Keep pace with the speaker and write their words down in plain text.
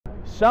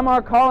Some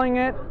are calling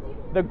it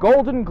the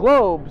Golden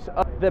Globes,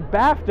 the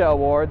BAFTA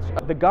Awards,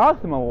 the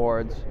Gotham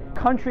Awards,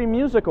 Country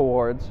Music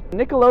Awards,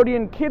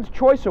 Nickelodeon Kids'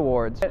 Choice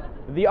Awards,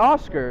 the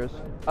Oscars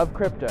of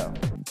crypto.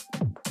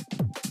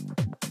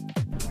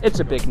 It's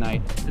a big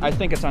night. I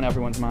think it's on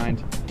everyone's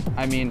mind.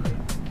 I mean,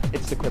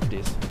 it's the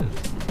Crypties.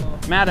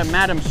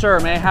 Madam, sir,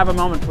 may I have a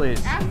moment,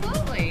 please?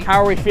 Absolutely. How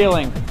are we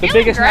feeling? The Feeling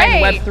biggest night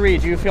in great.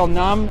 Web3. Do you feel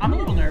numb? I'm a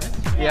little nervous.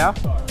 Yeah?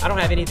 I don't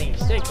have anything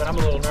to stake, but I'm a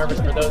little nervous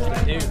for those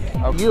that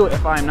do. You,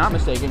 if I'm not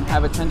mistaken,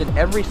 have attended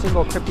every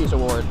single Crypties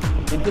award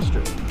in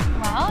history.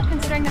 Well,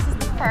 considering this is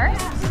the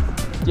first.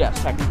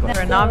 Yes, technically.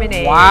 We're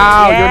nominated.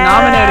 Wow, Yes. you're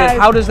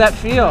nominated. How does that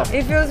feel?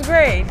 It feels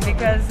great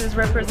because it's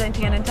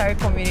representing an entire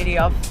community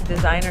of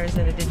designers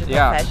in the digital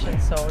fashion,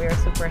 so we are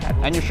super happy.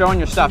 And you're showing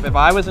your stuff. If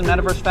I was in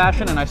metaverse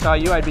fashion and I saw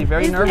you, I'd be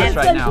very nervous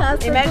right now.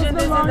 Imagine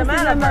this in the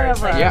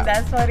metaverse. Yeah.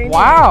 That's what it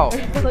Wow.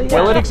 is. So,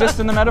 yeah. Will it exist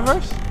in the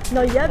metaverse?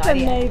 Not yet, but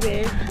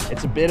maybe.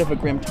 It's a bit of a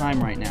grim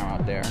time right now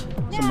out there.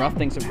 Some rough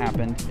things have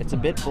happened. It's a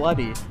bit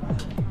bloody.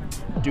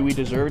 Do we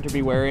deserve to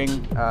be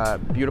wearing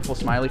beautiful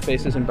smiley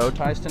faces and bow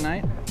ties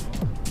tonight?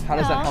 How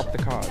does that help the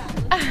cause?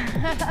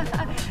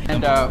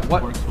 And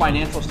what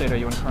financial state are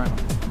you in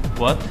currently?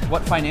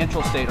 What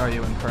financial state are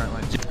you in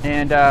currently?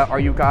 And are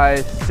you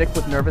guys sick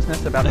with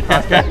nervousness about the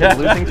prospect of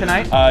losing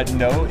tonight?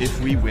 No, if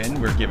we win,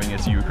 we're giving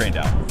it to Ukraine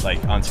DAO,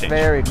 like on stage.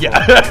 Very cool.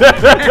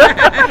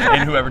 Yeah.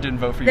 And whoever didn't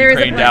vote for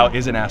Ukraine DAO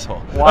is an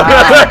asshole. Wow.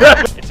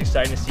 It's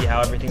exciting to see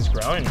how everything's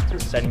grown, and it's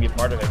exciting to be a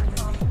part of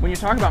everything. When you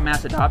talk about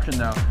mass adoption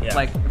though, Yeah.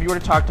 like if you were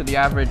to talk to the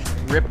average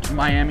ripped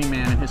Miami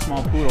man and his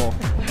small poodle,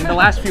 in the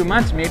last few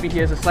months maybe he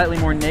has a slightly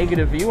more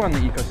negative view on the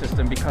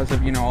ecosystem because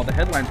of, you know, all the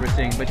headlines we're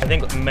seeing. But I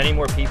think many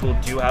more people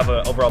do have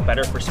an overall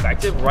better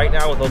perspective. Right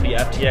now with all the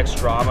FTX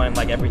drama and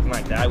like everything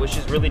like that, which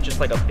is really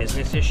just like a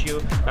business issue,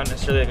 not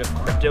necessarily like a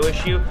crypto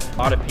issue. A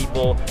lot of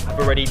people have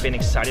already been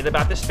excited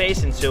about the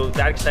space, and so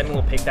that excitement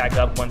will pick back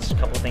up once a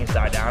couple of things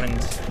die down, and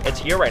it's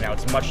here right now.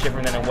 It's much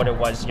different than what it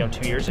was, 2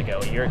 years ago,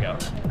 a year ago.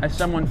 as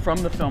someone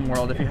from the film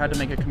world, if you had to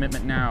make a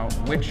commitment now,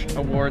 which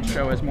awards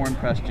show has more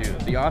impressed you,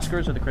 the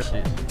Oscars or the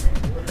Crypties?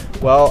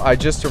 Well, I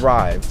just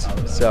arrived,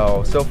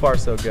 so far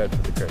so good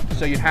for the Crypties.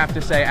 So you'd have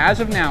to say, as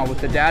of now, with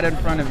the data in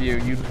front of you,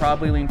 you'd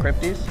probably lean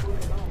Crypties?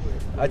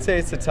 I'd say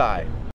it's a tie.